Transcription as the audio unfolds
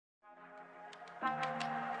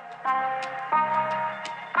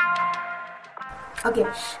Okay,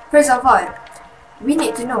 first of all, we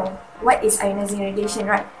need to know what is ionizing radiation,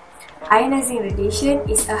 right? Ionizing radiation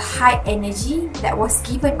is a high energy that was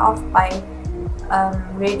given off by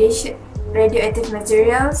radioactive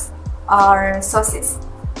materials or sources.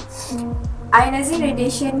 Ionizing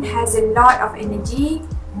radiation has a lot of energy,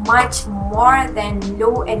 much more than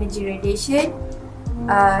low energy radiation,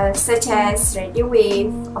 such as radio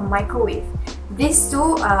wave or microwave. These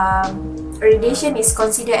two radiation is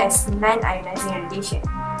considered as non-ionizing radiation.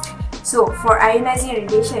 So for ionizing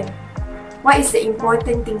radiation, what is the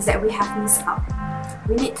important things that we have missed out?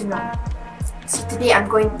 We need to know. So today I'm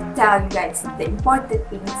going to tell you guys the important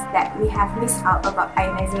things that we have missed out about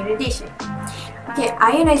ionizing radiation. Okay,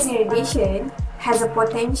 ionizing radiation has a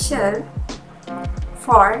potential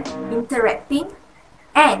for interacting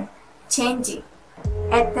and changing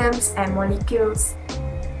atoms and molecules,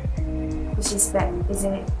 which is bad,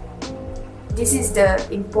 isn't it? This is the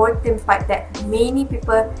important part that many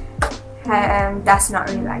people does not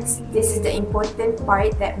realize. This is the important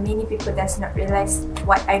part that many people does not realize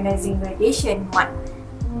what ionizing radiation might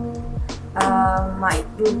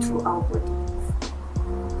do to our body.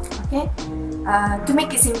 Okay, to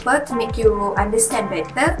make it simple, to make you understand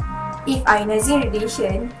better, if ionizing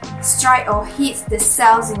radiation strike or hits the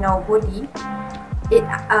cells in our body, it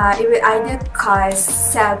will either cause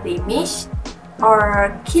cell damage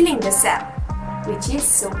or killing the cell, which is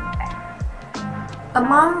so bad.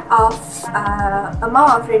 Amount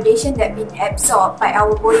of radiation that been absorbed by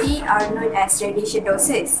our body are known as radiation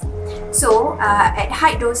doses. So at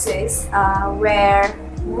high doses, where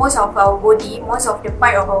most of the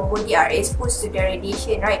part of our body are exposed to the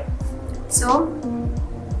radiation, right? So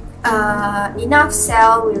enough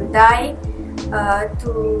cell will die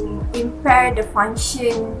to impair the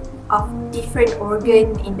function of different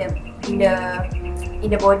organ in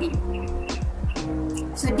the body.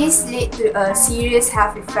 So this lead to a serious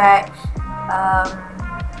health effect.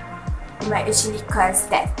 It might actually cause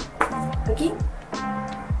death. Okay,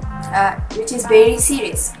 which is very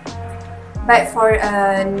serious. But for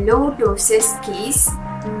a low doses case,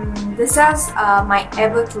 the cells might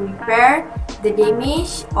able to repair the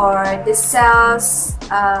damage, or the cells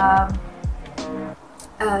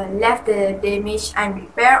left the damage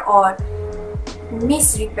unrepaired or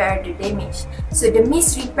misrepair the damage. So the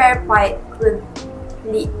misrepair part will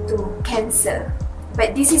lead to cancer,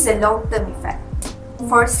 but this is a long-term effect.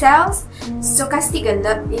 For cells, stochastic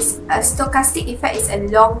effect is a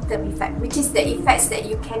long-term effect, which is the effects that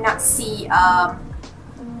you cannot see.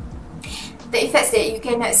 The effects that you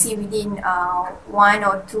cannot see within 1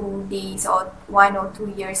 or 2 days or 1 or 2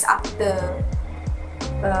 years after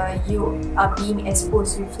you are being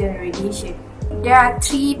exposed with the radiation. There are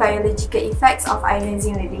 3 biological effects of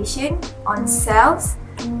ionizing radiation on cells,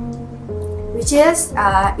 which is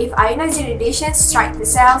if ionizing radiation strike the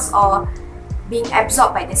cells or being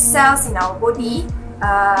absorbed by the cells in our body,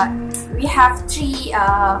 we have three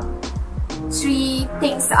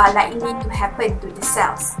things that are likely to happen to the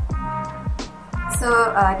cells. So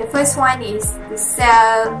the first one is the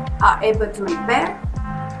cell are able to repair,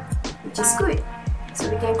 which is good. So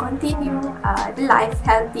we can continue the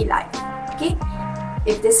healthy life. Okay,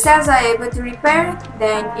 if the cells are able to repair,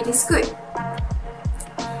 then it is good.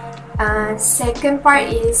 Second one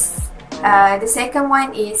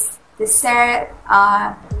is the cell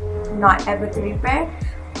are not able to repair,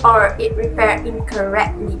 or it repair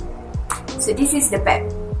incorrectly. So this is the bad.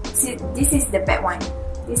 This is the bad one.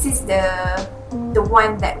 This is the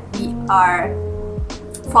one that we are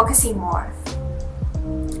focusing more,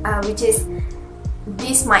 which is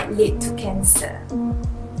this might lead to cancer.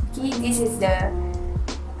 Okay, this is the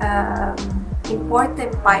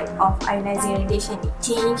important part of ionizing radiation. It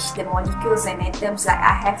changes the molecules and atoms, like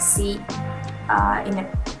I have said in a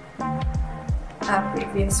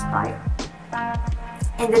previous part.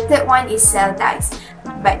 And the third one is cell dies.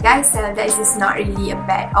 But guys, cell dies is not really a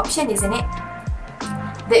bad option, isn't it?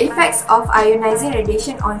 The effects of ionizing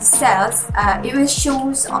radiation on cells, it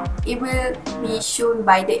will be shown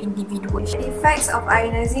by the individual. The effects of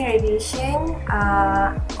ionizing radiation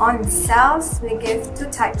on cells, we give 2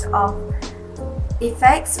 types of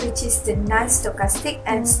effects, which is the non-stochastic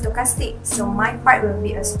and stochastic. So my part will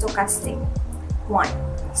be a stochastic one.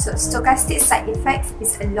 So stochastic side effects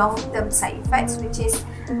is a long-term side effects, which is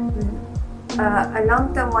a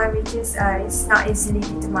long-term one, which is it's not easily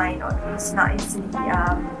determined, or it's not easily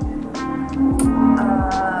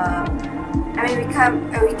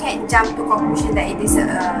we can't jump to conclusion that it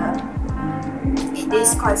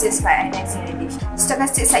is causes by ionizing radiation.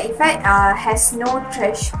 Stochastic side effect has no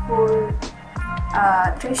threshold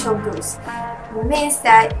threshold dose. It means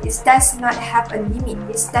that it does not have a limit.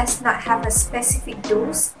 It does not have a specific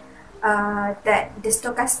dose that the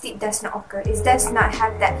stochastic does not occur. It does not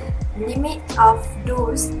have that limit of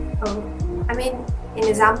dose. In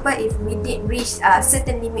example, if we did reach a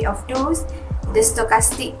certain limit of dose, the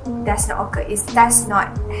stochastic does not occur. It does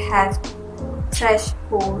not have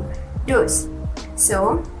threshold dose.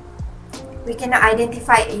 So we cannot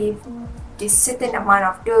identify if this certain amount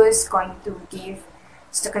of dose going to give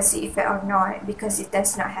stochastic effect or not, because it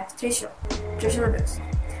does not have threshold dose.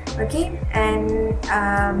 Okay, and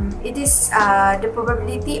it is the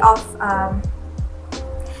probability of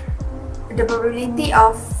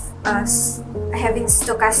having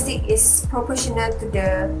stochastic is proportional to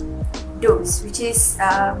the dose, which is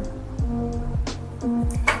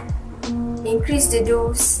increase the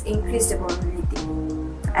dose, increase the probability,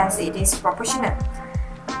 as it is proportional.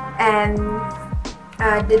 And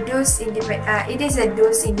the dose it is a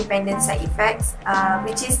dose independent side effect,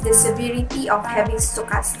 which is the severity of having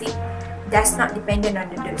stochastic does not dependent on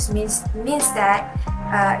the dose. Means that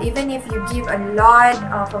even if you give a lot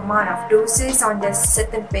of amount of doses on the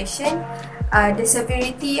certain patient, the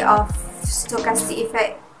severity of stochastic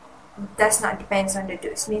effect does not depend on the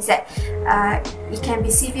dose. Means that it can be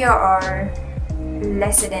severe or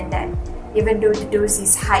lesser than that, even though the dose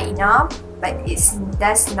is high enough, but it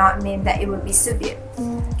does not mean that it will be severe.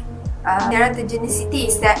 Teratogenicity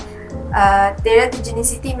is that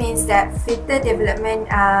teratogenicity means that fetal development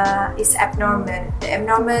is abnormal.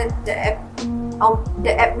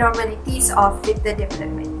 The abnormalities of fetal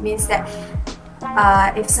development means that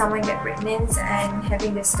if someone gets pregnant and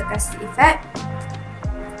having the stochastic effect,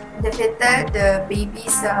 the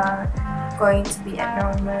babies are going to be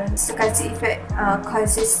abnormal. Stochastic effect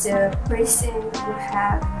causes the person to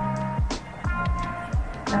have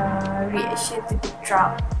reaction to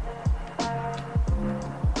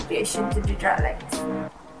the drug, like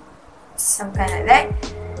some kind like that,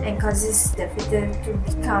 and causes the fetal to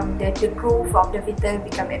become the growth of the fetal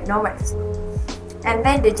become abnormal. And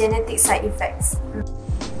then the genetic side effects.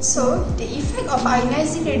 So the effect of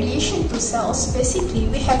ionizing radiation to cells, basically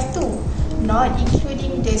we have two, not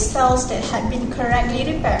including the cells that had been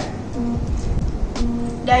correctly repaired.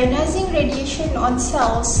 The ionizing radiation on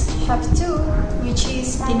cells have two, which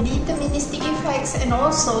is the deterministic effects and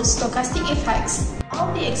also stochastic effects.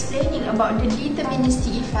 I'll be explaining about the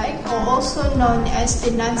deterministic effect, or also known as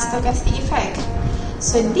the non-stochastic effect.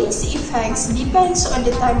 So these effects depends on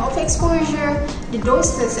the time of exposure, the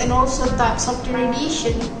doses, and also types of the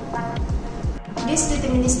radiation. This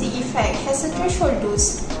deterministic effect has a threshold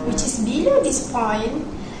dose, which is below this point.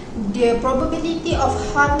 The probability of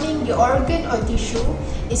harming the organ or tissue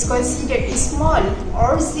is considered small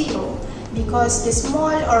or zero, because the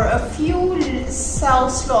small or a few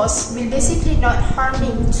cells lost will basically not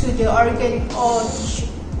harming to the organ or tissue.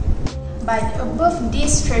 But above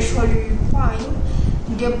this threshold point,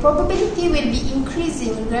 the probability will be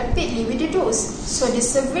increasing rapidly with the dose. So the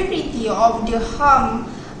severity of the harm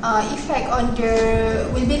effect on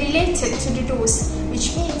will be related to the dose,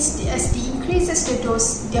 which means as the increases the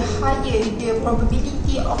dose, the higher the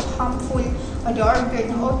probability of harmful on the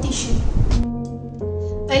organ or tissue.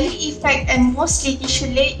 Early effect and mostly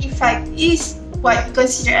tissue-late effect is what we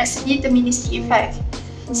consider as a deterministic effect.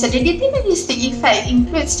 So the deterministic effect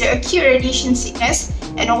includes the acute radiation sickness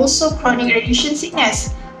and also chronic radiation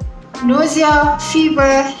sickness. Nausea,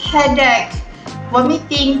 fever, headache,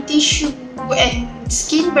 vomiting, tissue, and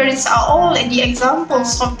skin burns are all the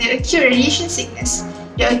examples of the acute radiation sickness.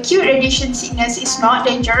 The acute radiation sickness is not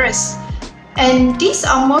dangerous, and these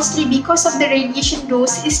are mostly because of the radiation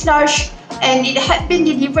dose is large and it had been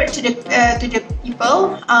delivered to the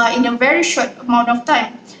people in a very short amount of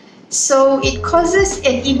time. So it causes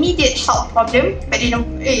an immediate health problem, but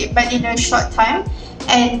in a short time,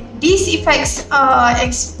 and these effects are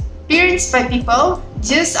experienced by people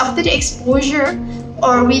just after the exposure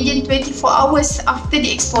or within 24 hours after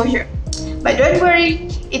the exposure. But don't worry,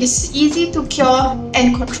 it is easy to cure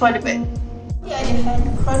and controllable. On the other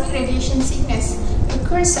hand, chronic radiation sickness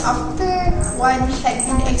occurs after one had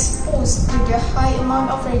been exposed to the high amount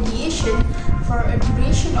of radiation for a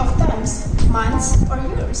duration of times, months or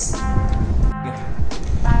years.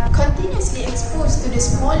 Continuously exposed to the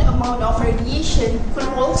small amount of radiation could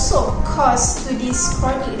also cause to this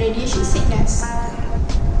chronic radiation sickness.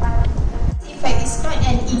 This effect is not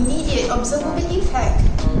an immediate observable effect.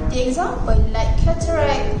 The example like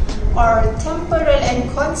cataract or temporal and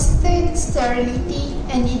constant sterility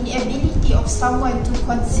and inability of someone to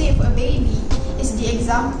conceive a baby is the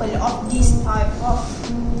example of this type of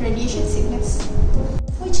radiation sickness.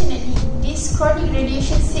 Fortunately, this chronic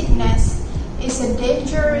radiation sickness is a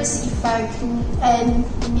dangerous effect and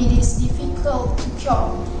it is difficult to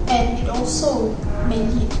cure, and it also may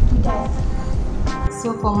lead to death.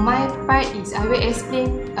 So for my part I will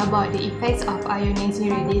explain about the effects of ionizing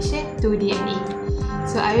radiation to DNA.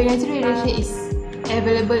 So ionizing radiation is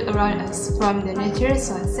available around us from the natural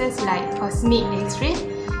sources like cosmic X-ray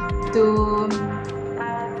to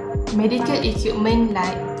medical equipment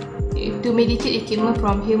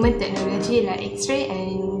from human technology like X-ray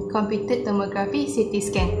and computed tomography, CT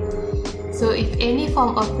scan. So if any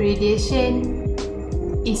form of radiation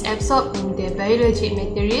is absorbed in the biological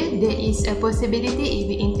material, there is a possibility it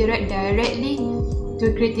will interact directly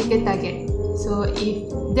to critical target. So if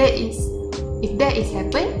that is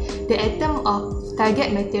happen, the atom of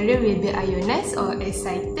target material will be ionized or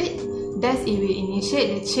excited. Thus, it will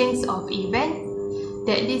initiate the chains of events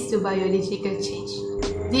that leads to biological change.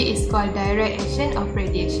 This is called direct action of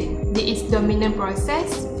radiation. This is dominant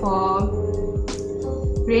process for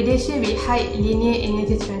radiation with high linear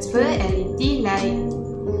energy transfer (LET) like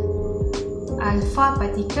alpha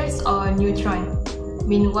particles or neutron.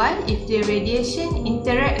 Meanwhile, if the radiation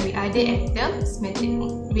interact with other atoms,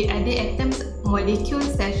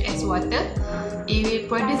 molecules such as water, it will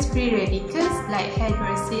produce free radicals like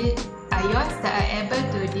hydroxyl ions that are able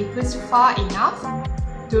to diffuse far enough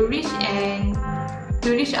to reach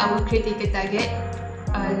our critical target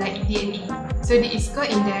like DNA. So this is called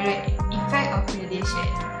indirect effect of radiation.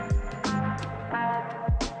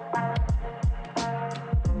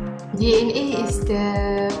 DNA is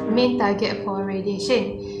the main target for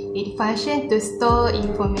radiation. It functions to store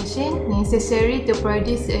information necessary to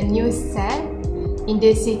produce a new cell in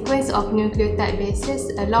the sequence of nucleotide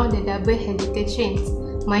bases along the double helical chains.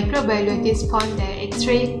 Microbiologists found that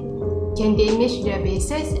X-ray can damage their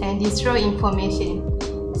bases and destroy information.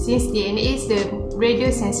 Since DNA is the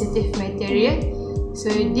radiosensitive material, so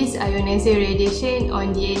this ionizing radiation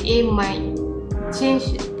on DNA might change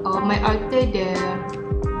or might alter the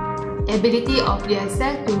ability of their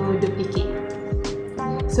cell to duplicate.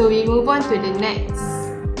 So we move on to the next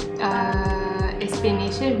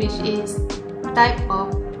explanation, which is type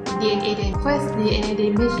of DNA damage. First, DNA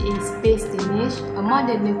damage is base damage. Among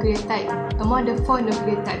the 4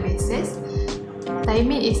 nucleotide bases,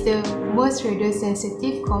 thymine is the most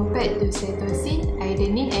radiosensitive compared to cytosine,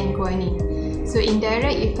 adenine and guanine. So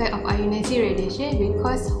indirect effect of ionizing radiation will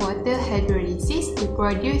cause water hydrolysis to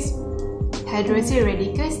produce hydroxyl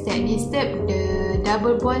radicals that disturb the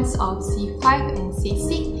double bonds of C5 and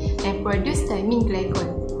C6 and produce thymine glycol.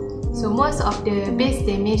 So most of the base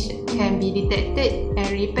damage can be detected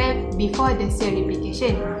and repaired before the cell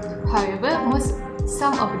replication. However,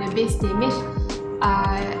 some of the base damage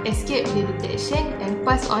escape the detection and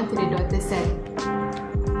pass on to the daughter cell.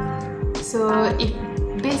 So if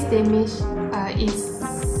base damage is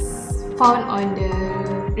found on the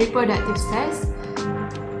reproductive cells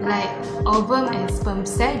like ovum and sperm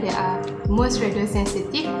cell that are most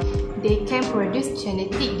radiosensitive, they can produce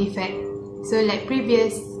genetic defect. So like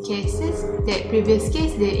previous case,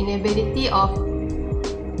 the inability of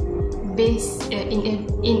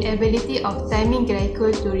thymine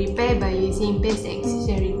glycol to repair by using base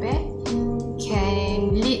excision repair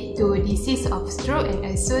can lead to disease of stroke and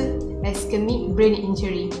also ischemic brain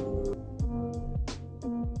injury.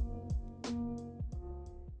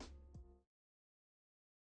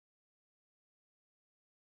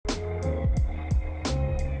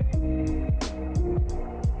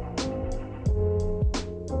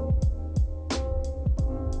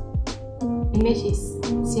 Image is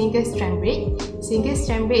single strand break. Single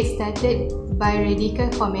strand break is started by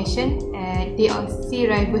radical formation at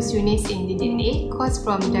deoxyribose units in the DNA caused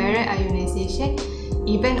from direct ionization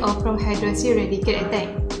event or from hydroxyl radical attack.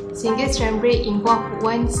 Single strand break involves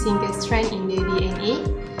one single strand in the DNA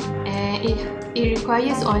and it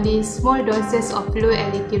requires only small doses of low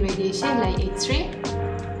LET radiation like X-ray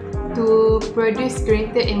to produce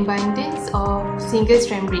greater abundance of single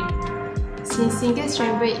strand break. Since single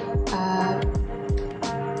strand break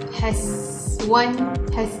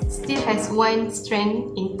still has one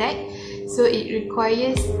strand intact, so it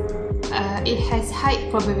has high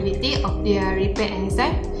probability of their repair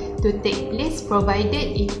enzyme to take place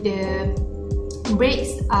provided if the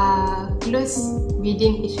breaks are close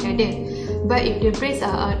within each other. But if the breaks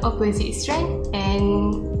are on opposite strand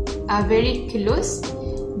and are very close,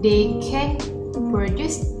 they can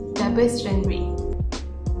produce double strand break.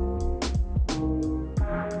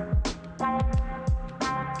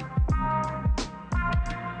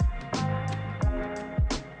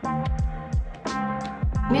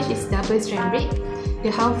 Damage is double strand break. The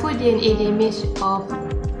harmful DNA damage of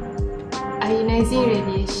ionizing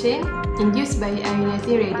radiation induced by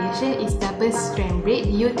ionizing radiation is double strand break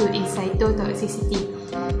due to its cytotoxicity.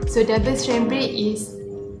 So double strand break is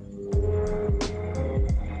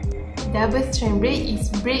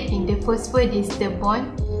break in the phosphodiester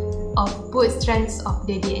bond of both strands of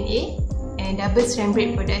the DNA, and double strand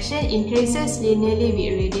break production increases linearly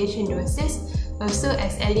with radiation doses, also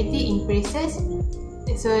as LET increases.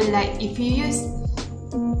 So like if you use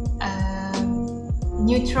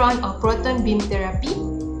neutron or proton beam therapy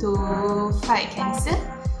to fight cancer,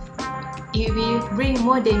 it will bring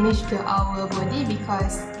more damage to our body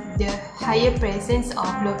because the higher presence of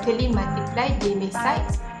locally multiplied damage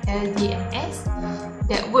sites, LDMS,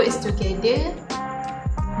 that works together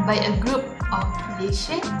by a group of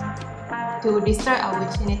relation to destroy our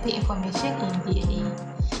genetic information in DNA.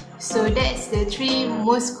 So that's the three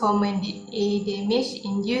most common DNA damage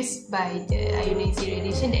induced by the ionizing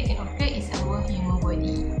radiation that can occur in our human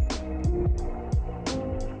body.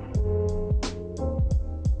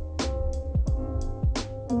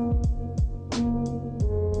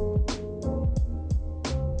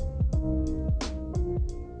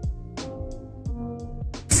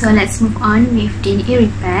 So let's move on with DNA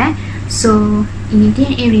repair. So in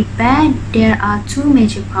DNA repair, there are two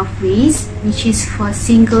major pathways, which is for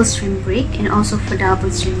single strand break and also for double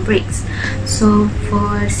strand breaks. So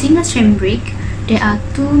for single strand break, there are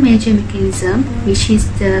two major mechanisms, which is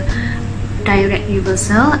the direct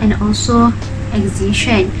reversal and also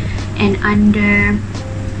excision. And under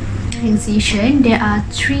excision, there are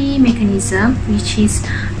three mechanisms, which is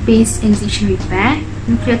base excision repair,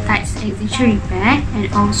 nucleotides excision repair,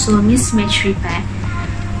 and also mismatch repair.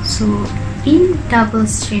 So in double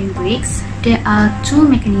strand breaks, there are two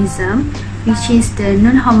mechanisms, which is the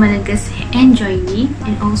non-homologous end joining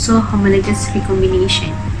and also homologous recombination.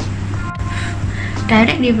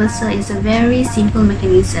 Direct reversal is a very simple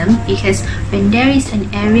mechanism because when there is an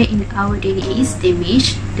area in our DNA is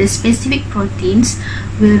damaged, the specific proteins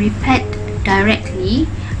will repair directly,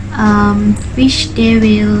 which they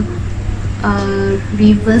will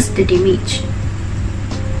reverse the damage.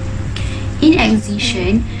 In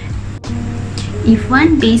excision, if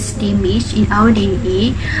one base damage in our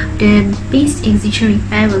DNA, the base excision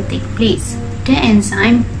repair will take place. The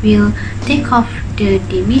enzyme will take off the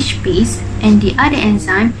damaged base and the other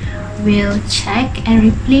enzyme will check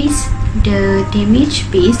and replace the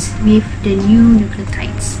damaged base with the new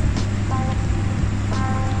nucleotides.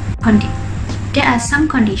 There are some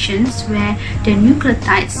conditions where the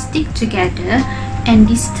nucleotides stick together and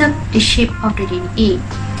disturb the shape of the DNA.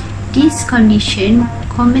 This condition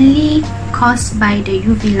commonly caused by the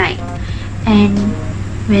UV light, and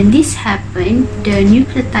when this happens, the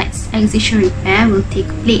nucleotides excision repair will take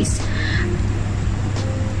place.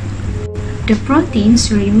 The proteins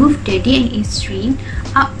will remove the DNA string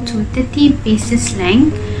up to 30 bases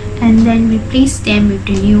length and then replace them with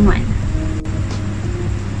the new one.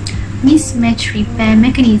 Mismatch repair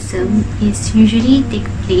mechanism is usually take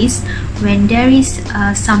place when there is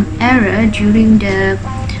some error during the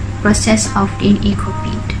process of DNA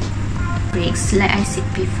copied. Breaks, like I said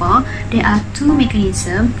before, there are two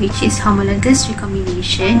mechanisms, which is homologous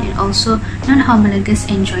recombination and also non-homologous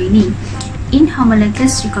end joining. In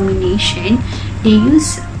homologous recombination, they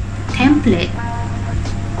use template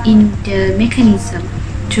in the mechanism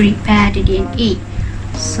to repair the DNA.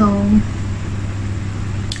 So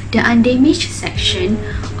the undamaged section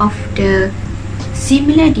of the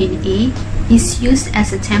similar DNA is used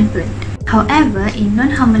as a template. However, in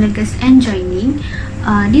non-homologous end joining,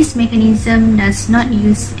 this mechanism does not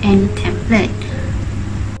use any template.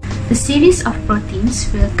 The series of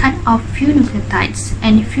proteins will cut off few nucleotides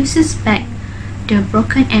and fuses back the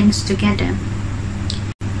broken ends together.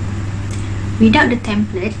 Without the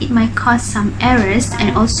template, it might cause some errors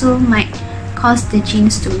and also might cause the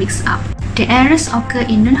genes to mix up. The errors occur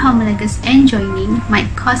in non-homologous end joining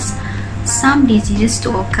might cause some diseases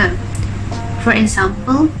to occur. For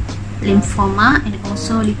example, lymphoma and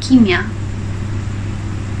also leukemia.